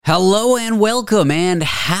Hello and welcome and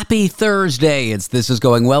happy Thursday. It's This Is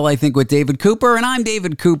Going Well, I Think, with David Cooper, and I'm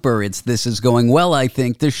David Cooper. It's This Is Going Well, I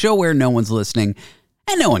Think, the show where no one's listening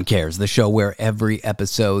and no one cares, the show where every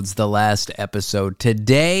episode's the last episode.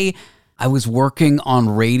 Today, I was working on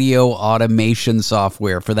radio automation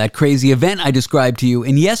software for that crazy event I described to you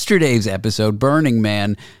in yesterday's episode, Burning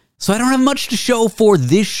Man. So I don't have much to show for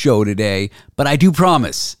this show today, but I do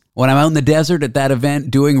promise, when I'm out in the desert at that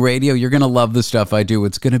event doing radio, you're going to love the stuff I do.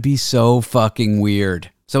 It's going to be so fucking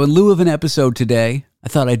weird. So in lieu of an episode today, I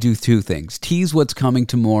thought I'd do two things. Tease what's coming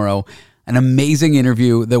tomorrow, an amazing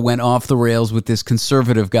interview that went off the rails with this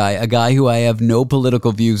conservative guy, a guy who I have no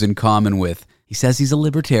political views in common with. He says he's a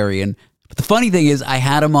libertarian. But the funny thing is, I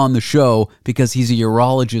had him on the show because he's a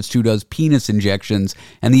urologist who does penis injections,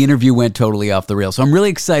 and the interview went totally off the rails. So I'm really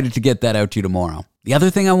excited to get that out to you tomorrow. The other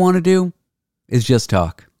thing I want to do is just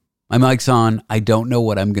talk. My mic's on. I don't know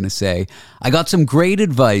what I'm going to say. I got some great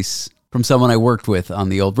advice from someone I worked with on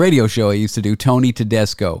the old radio show I used to do, Tony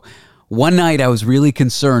Tedesco. One night I was really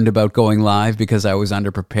concerned about going live because I was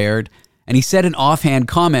underprepared, and he said an offhand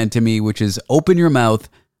comment to me, which is, open your mouth,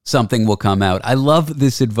 something will come out. I love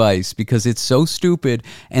this advice because it's so stupid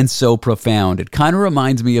and so profound. It kind of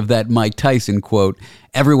reminds me of that Mike Tyson quote,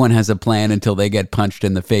 everyone has a plan until they get punched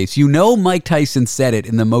in the face. You know, Mike Tyson said it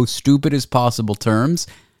in the most stupidest possible terms,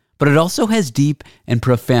 but it also has deep and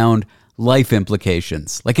profound life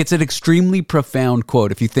implications. Like, it's an extremely profound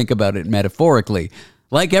quote if you think about it metaphorically.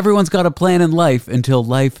 Like, everyone's got a plan in life until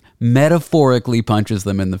life metaphorically punches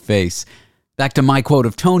them in the face. Back to my quote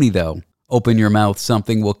of Tony, though. Open your mouth,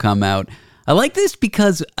 something will come out. I like this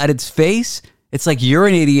because at its face, it's like you're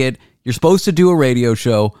an idiot. You're supposed to do a radio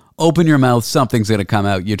show. Open your mouth, something's going to come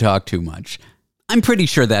out. You talk too much. I'm pretty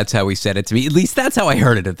sure that's how he said it to me. At least that's how I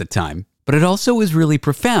heard it at the time. But it also is really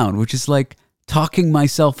profound, which is like talking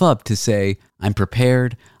myself up to say, I'm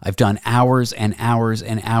prepared. I've done hours and hours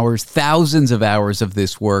and hours, thousands of hours of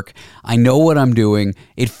this work. I know what I'm doing.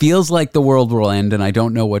 It feels like the world will end and I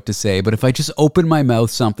don't know what to say. But if I just open my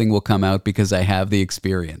mouth, something will come out because I have the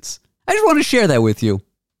experience. I just want to share that with you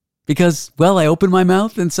because, well, I opened my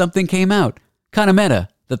mouth and something came out. Kind of meta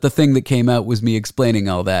that the thing that came out was me explaining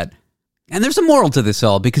all that. And there's a moral to this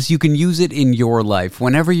all because you can use it in your life.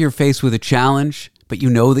 Whenever you're faced with a challenge, but you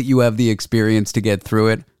know that you have the experience to get through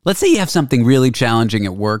it. Let's say you have something really challenging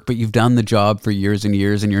at work, but you've done the job for years and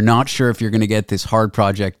years, and you're not sure if you're going to get this hard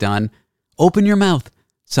project done. Open your mouth.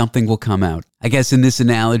 Something will come out. I guess in this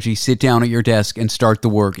analogy, sit down at your desk and start the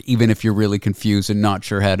work, even if you're really confused and not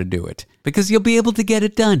sure how to do it. Because you'll be able to get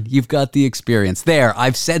it done. You've got the experience. There,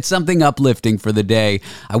 I've said something uplifting for the day.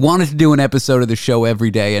 I wanted to do an episode of the show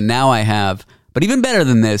every day, and now I have. But even better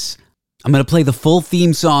than this, I'm going to play the full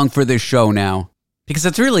theme song for this show now. Because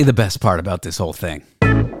that's really the best part about this whole thing.